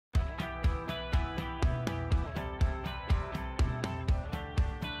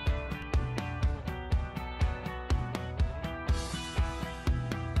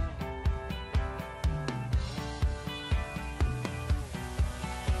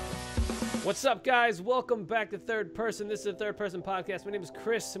What's up, guys? Welcome back to Third Person. This is a Third Person podcast. My name is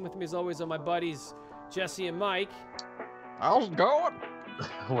Chris, and with me, as always, are my buddies Jesse and Mike. How's it going?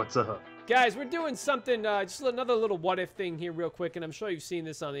 What's up? Guys, we're doing something, just another little what-if thing here real quick, and I'm sure you've seen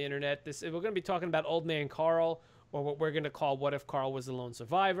this on the internet. We're going to be talking about Old Man Carl, or what we're going to call What If Carl Was the Lone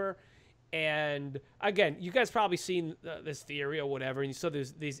Survivor. And, again, you guys probably seen this theory or whatever, and you saw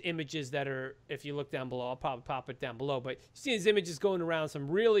there's these images that are, if you look down below, I'll probably pop it down below, but you see these images going around, some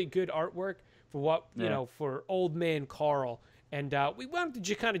really good artwork for what, you know, for Old Man Carl. And we wanted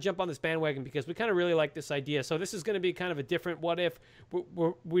to kind of jump on this bandwagon because we kind of really like this idea. So this is going to be kind of a different what if.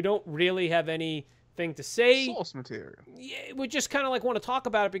 We don't really have anything to say. Source material. Yeah, we just kind of like want to talk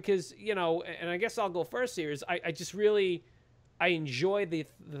about it because, you know, and I guess I'll go first here, is I just really, I enjoy the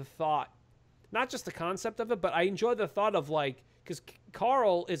thought. Not just the concept of it, but I enjoy the thought of, like, because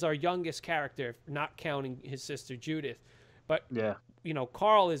Carl is our youngest character, not counting his sister Judith. But, Yeah. you know,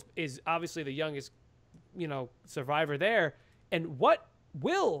 Carl is obviously the youngest, you know, survivor there. And what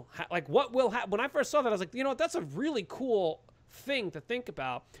will happen? When I first saw that, I was like, you know, that's a really cool thing to think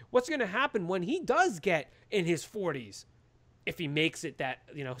about. What's going to happen when he does get in his 40s? If he makes it that,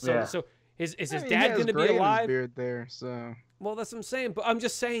 you know, so is his dad going to be alive? Beard there, so. Well, that's what I'm saying. But I'm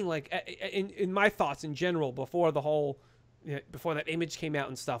just saying, like, in my thoughts in general, before the whole, before that image came out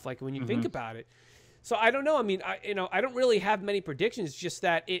and stuff, like when you think about it. So I don't know. I mean, I don't really have many predictions. Just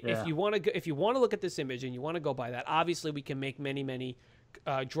that if you want to look at this image and you want to go by that, obviously we can make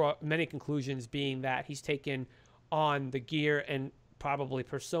draw many conclusions, being that he's taken on the gear and probably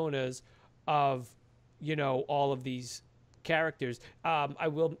personas of, you know, all of these characters. I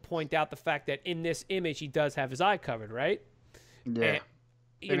will point out the fact that in this image he does have his eye covered, right? Yeah.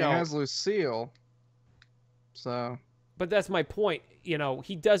 And, He has Lucille. So. But that's my point. You know,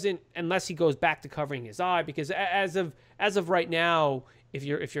 he doesn't, unless he goes back to covering his eye, because as of right now, if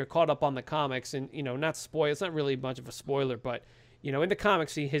you're caught up on the comics, and, you know, not spoil, it's not really much of a spoiler, but, you know, in the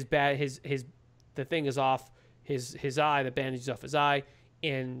comics, the thing is off his eye, the bandage is off his eye.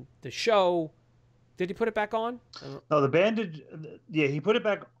 In the show, did he put it back on? No, the bandage. Yeah, he put it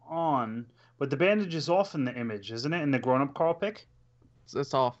back on, but the bandage is off in the image, isn't it? In the grown-up Carl pic.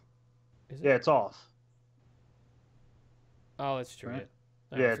 It's off. Yeah, it's off. Oh, that's true. Right?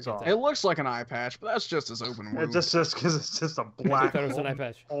 I Yeah, it's forget off. that. It looks like an eye patch, but that's just his open wound. It's just because it's just a I black thought it was an eye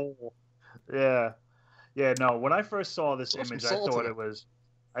patch. hole. Yeah, yeah. No, when I first saw this Throw some image, salt in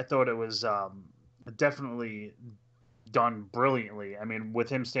I thought it was definitely done brilliantly. I mean, with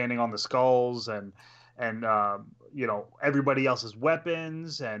him standing on the skulls and you know, everybody else's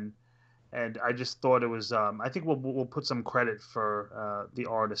weapons, and I just thought it was. I think we'll put some credit for the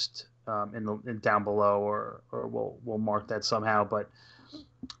artist in down below, or we'll mark that somehow. But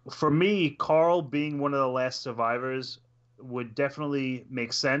for me, Carl being one of the last survivors would definitely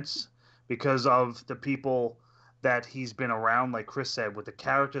make sense because of the people that he's been around, like Chris said, with the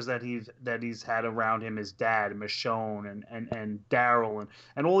characters that he's had around him, his dad, Michonne, and Daryl,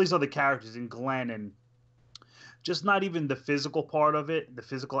 and all these other characters, and Glenn, and just not even the physical part of it, the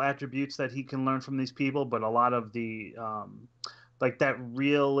physical attributes that he can learn from these people, but a lot of the like that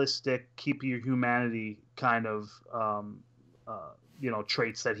realistic, keep your humanity kind of you know,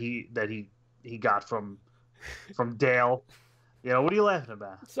 traits that he got from Dale. You know, what are you laughing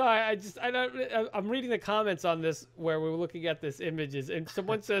about? Sorry, I'm reading the comments on this where we're looking at this images, and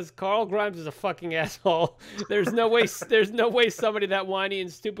someone says Carl Grimes is a fucking asshole. There's no way somebody that whiny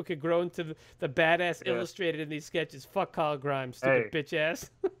and stupid could grow into the badass illustrated in these sketches. Fuck Carl Grimes, stupid bitch ass.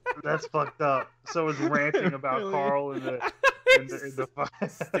 That's fucked up. So it's ranting about Carl in the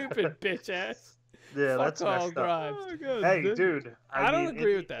stupid bitch ass. Yeah, Fuck that's Carl messed Grimes. up. Hey, dude. I don't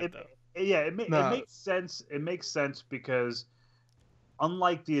agree with that though. Yeah, it makes sense. It makes sense because,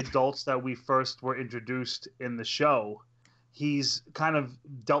 unlike the adults that we first were introduced in the show, he's kind of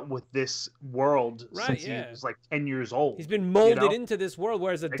dealt with this world since he was like 10 years old. He's been molded into this world,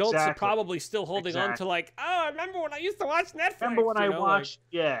 whereas adults are probably still holding on to, like, oh, I remember when I used to watch Netflix. Remember when I watched,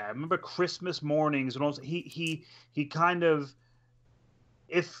 I remember Christmas mornings and all. He kind of,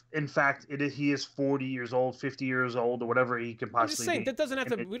 if in fact he is 40 years old, 50 years old, or whatever he can possibly I'm just saying, be. that doesn't have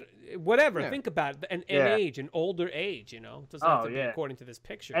to, whatever, think about it, an age, an older age, you know, it doesn't have to be according to this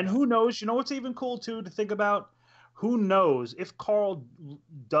picture. And who knows, you know what's even cool too to think about? Who knows if Carl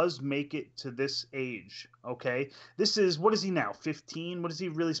does make it to this age, okay? This is, what is he now, 15? What is he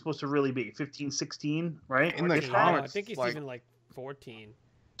really supposed to really be? 15, 16, right? In the comics, I think he's even like 14.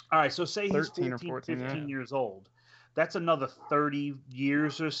 All right, so say he's 13 or 14, 15 years old. That's another 30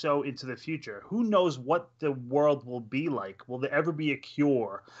 years or so into the future. Who knows what the world will be like? Will there ever be a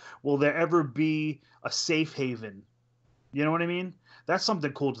cure? Will there ever be a safe haven? You know what I mean? That's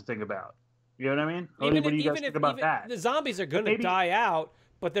something cool to think about. You know what I mean? Even, what do you guys even think if about that? the zombies are going to Maybe- die out,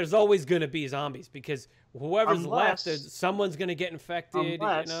 but there's always going to be zombies because whoever's left, someone's going to get infected.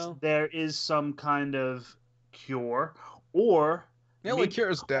 Unless you know, there is some kind of cure, or The only cure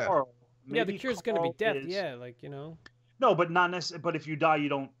is death. yeah, the cure's going to be death. Yeah, like No, but not necessarily. But if you die, you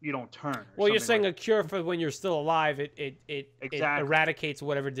don't turn. Well, you're saying a cure for when you're still alive. It Exactly. eradicates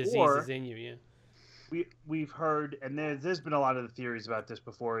whatever disease is in you. Yeah. We've heard, and there's been a lot of the theories about this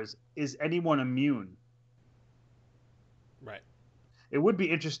before. Is anyone immune? Right. It would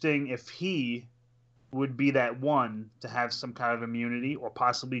be interesting if he would be that one to have some kind of immunity, or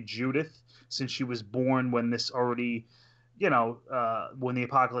possibly Judith, since she was born when this already, when the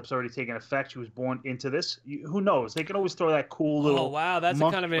apocalypse already taken effect. She was born into this. Who knows? They can always throw that cool little. Oh wow, that's a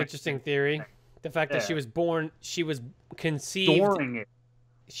kind of an interesting theory. The fact that she was born, she was conceived during it.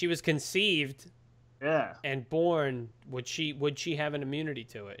 She was conceived. Yeah. And born, would she have an immunity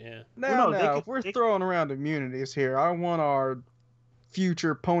to it? Yeah. No. If we're throwing around immunities here, I want our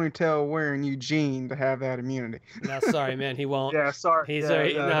future ponytail wearing Eugene to have that immunity. No, sorry, man, he won't. Yeah, sorry. He's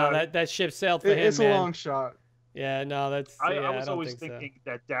that ship sailed for him. It's man. a long shot. Yeah, no, that's. I I was don't always think thinking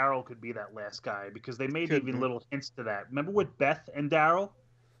that Daryl could be that last guy because they made Could even be. little hints to that. Remember with Beth and Daryl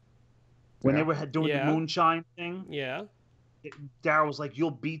when they were doing the moonshine thing? Yeah. Daryl was like,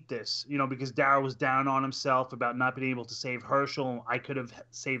 "You'll beat this," because Daryl was down on himself about not being able to save Herschel. I could have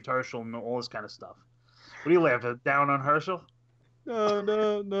saved Herschel and all this kind of stuff. What do you laugh at? Down on Herschel?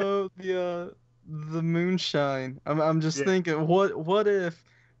 No. The moonshine. I'm just thinking, what if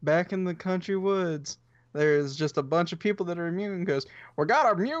back in the country woods there's just a bunch of people that are immune because we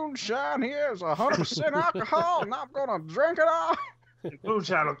got a moonshine here. It's 100% alcohol, and I'm gonna drink it all.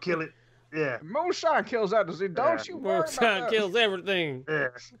 Moonshine will kill it. Yeah. Moonshine kills that disease. Don't you worry about Moonshine that. kills everything. Yeah.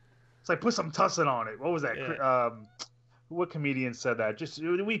 It's like put some tussin on it. What was that? Yeah. What comedian said that?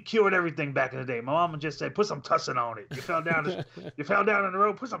 We cured everything back in the day. My mama just said, "Put some tussin on it." You fell down. You fell down in the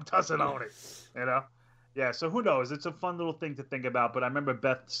road. Put some tussin on it. Yeah. So who knows? It's a fun little thing to think about. But I remember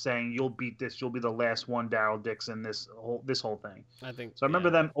Beth saying, "You'll beat this. You'll be the last one, Daryl Dixon." This whole thing. I think. So I remember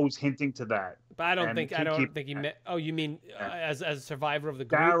them always hinting to that. But I don't think he meant. Oh, you mean as a survivor of the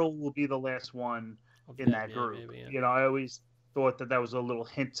group? Daryl will be the last one in that group. Maybe, yeah. I always thought that was a little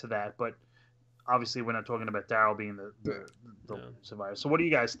hint to that, but obviously we're not talking about Daryl being the survivor. So what do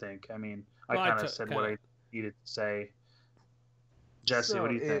you guys think? I mean, I kind of said what I needed to say. Jesse, what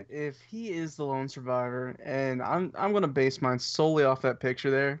do you think? If he is the lone survivor, and I'm gonna base mine solely off that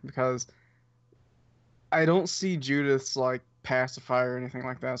picture there because I don't see Judith's like pacifier or anything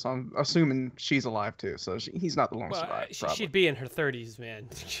like that, so I'm assuming she's alive too. So he's not the lone survivor. She'd be in her 30s, man.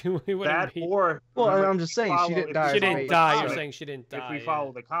 I'm just saying she didn't die. She didn't die. You're saying she didn't die. If we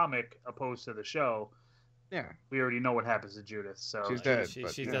follow the comic opposed to the show, we already know what happens to Judith. So she's dead.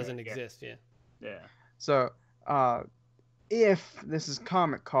 She doesn't exist. Yeah. So, if this is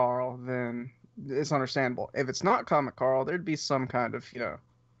Comic Carl, then it's understandable. If it's not Comic Carl, there'd be some kind of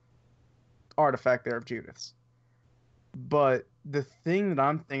artifact there of Judith's. But the thing that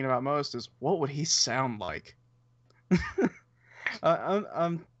I'm thinking about most is what would he sound like?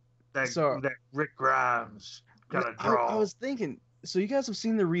 That Rick Grimes gotta draw. I was thinking. So you guys have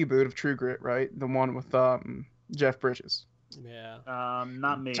seen the reboot of True Grit, right? The one with Jeff Bridges. Yeah.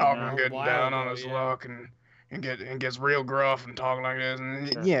 Not me. Talking, getting down on his luck, and gets real gruff and talking like this,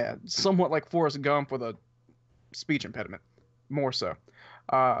 and somewhat like Forrest Gump with a speech impediment, more so.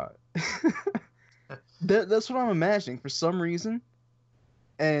 That's what I'm imagining for some reason,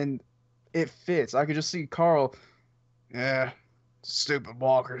 and it fits. I could just see Carl, stupid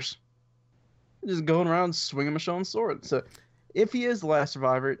walkers, just going around swinging Michonne's sword. So, if he is the last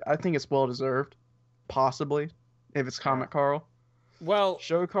survivor, I think it's well deserved. Possibly, if it's Comic Carl. Well,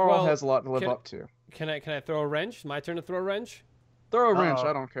 Show Carl has a lot to live up to. Can I throw a wrench? My turn to throw a wrench? Throw a wrench.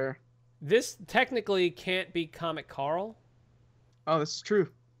 I don't care. This technically can't be Comic Carl. Oh, this is true.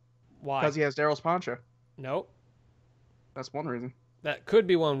 Why? Because he has Daryl's poncho. Nope. That's one reason. That could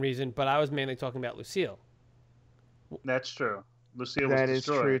be one reason, but I was mainly talking about Lucille. That's true. Lucille was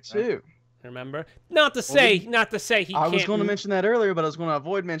destroyed. That is true too. Remember? Not to say he can't. I was going to mention that earlier, but I was going to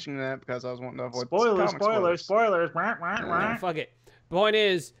avoid mentioning that because I was wanting to avoid spoilers. Fuck it. Point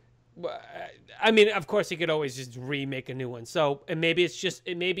is, I mean, of course he could always just remake a new one. So, and maybe it's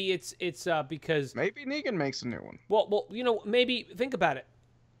because maybe Negan makes a new one. Well, maybe think about it.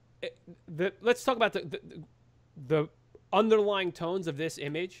 Let's talk about the underlying tones of this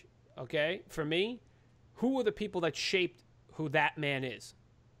image. Okay, for me, who are the people that shaped who that man is?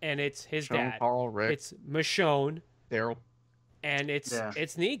 And it's his dad. Carl, Rick. It's Michonne. Daryl. And it's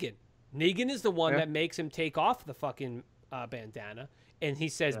Negan. Negan is the one that makes him take off the fucking bandana, and he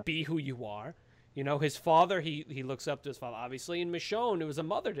says, Yeah. "Be who you are." You know, his father, he looks up to his father, obviously, and Michonne, it was a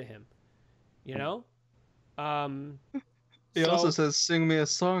mother to him. You know, He also says, "Sing me a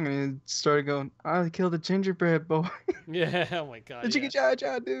song," and he started going, "I killed a gingerbread boy." yeah, oh my god, The yeah. Jiggy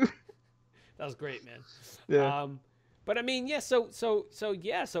Jaw dude. That was great, man. Yeah. But I mean, yeah. So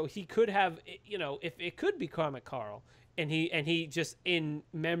he could have, you know, if it could be Karmic Carl, and he just in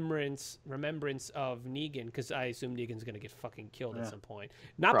remembrance of Negan, because I assume Negan's gonna get fucking killed at some point.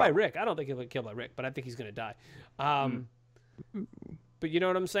 Not by Rick. I don't think he'll get killed by Rick, but I think he's gonna die. But you know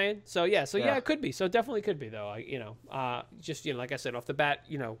what I'm saying? So yeah, it could be. So it definitely could be though. Just like I said off the bat,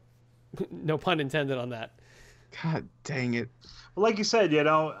 no pun intended on that. God dang it. Well, like you said,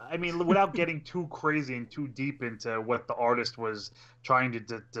 I mean, without getting too crazy and too deep into what the artist was trying to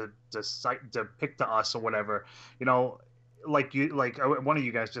depict to us or whatever, like one of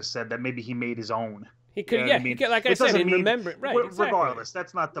you guys just said that maybe he made his own. He could, yeah. I mean? Like I said, remember, right? Regardless, exactly.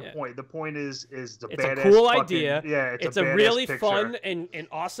 That's not the point. The point is the it's badass. It's a cool fucking, idea. Yeah, it's a really picture. Fun and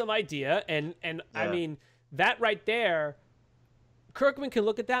awesome idea, and I mean that right there, Kirkman can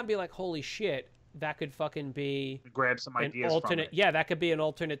look at that and be like, "Holy shit, that could fucking be grab some ideas alternate." from it. Yeah, that could be an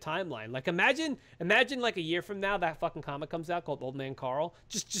alternate timeline. Like imagine like a year from now that fucking comic comes out called Old Man Carl,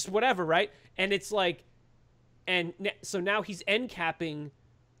 just whatever, right? And it's like, so now he's end capping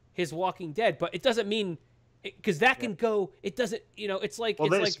his Walking Dead, but it doesn't mean because that can go. It doesn't, it's like. Well,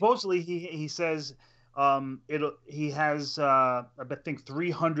 it's like, supposedly he says he has I think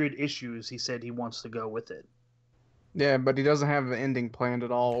 300 issues. He said he wants to go with it. Yeah, but he doesn't have an ending planned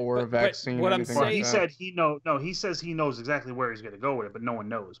at all or a vaccine. What or I'm anything saying, like he that. said he says he knows exactly where he's going to go with it, but no one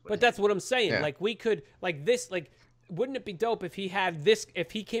knows. But that's what I'm saying. Yeah. Like we could like this. Like, wouldn't it be dope if he had this?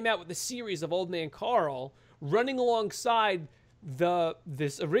 If he came out with a series of Old Man Carl running alongside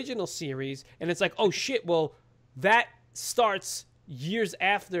this original series, and it's like, oh shit, well that starts years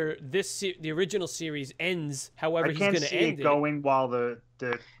after the original series ends. However, he's going to end it going while the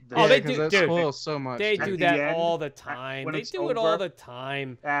they do, that dude. spoils so much. They dude. do At that the end, all the time. when They it's do it all over. the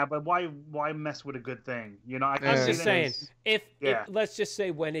time. Yeah, but why mess with a good thing? I I'm see just that saying, as if yeah. let's just say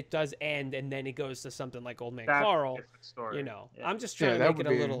when it does end, and then it goes to something like Old Man that's a Carl, different story. Yeah. Yeah. I'm just trying to that make would it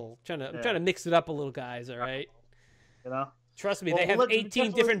a be- little, I'm trying to mix it up a little, guys. All right. Trust me, Well, they have let's 18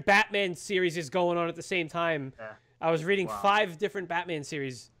 definitely- different Batman series going on at the same time. Yeah. I was reading Wow. 5 different Batman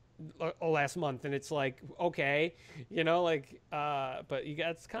series last month, and it's like, okay, but you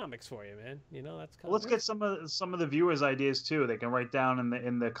got it's comics for you, man. That's comics. Well, let's get some of the viewers' ideas too. They can write down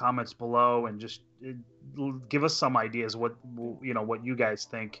in the comments below and just give us some ideas what you guys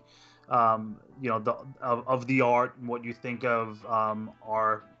think. Of the art and what you think of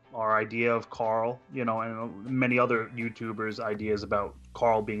our idea of Carl, and many other YouTubers' ideas about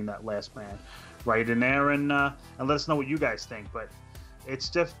Carl being that last man. Write in there and let us know what you guys think. But it's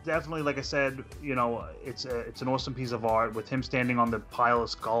definitely, like I said, it's an awesome piece of art with him standing on the pile of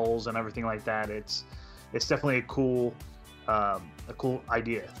skulls and everything like that. It's definitely a cool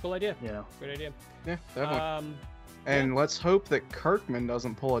idea. Cool idea. Great idea. Yeah, definitely. And let's hope that Kirkman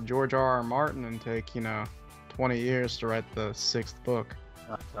doesn't pull a George R.R. Martin and take 20 years to write the 6th book.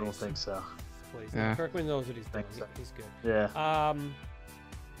 I don't think so. Please. Yeah. Kirkman knows what he's doing. So. He's good. Yeah.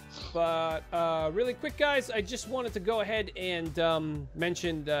 But really quick, guys, I just wanted to go ahead and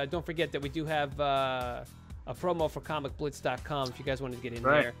mention, don't forget that we do have a promo for comicblitz.com if you guys wanted to get in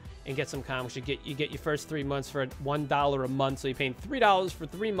there and get some comics. You get your first 3 months for $1 a month, so you're paying $3 for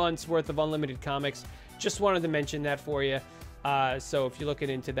 3 months worth of unlimited comics. Just wanted to mention that for you. So if you're looking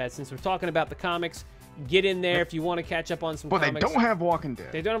into that, since we're talking about the comics, get in there if you want to catch up on some comics. But they don't have Walking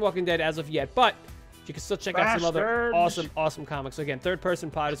Dead. They don't have Walking Dead as of yet, but you can still check out some other Bastards. awesome comics. So again, Third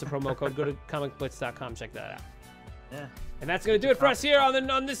Person Pod is a promo code. Go to comicblitz.com, check that out. Yeah. And that's gonna do it for us here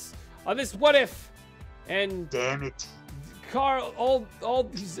on this What If. And Damn it. Carl, old,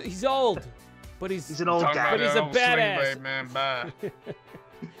 he's old, but he's an old guy. but he's a badass. Swing blade, man. Bye.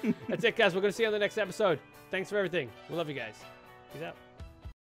 That's it, guys. We're gonna see you on the next episode. Thanks for everything. We love you guys. Peace out.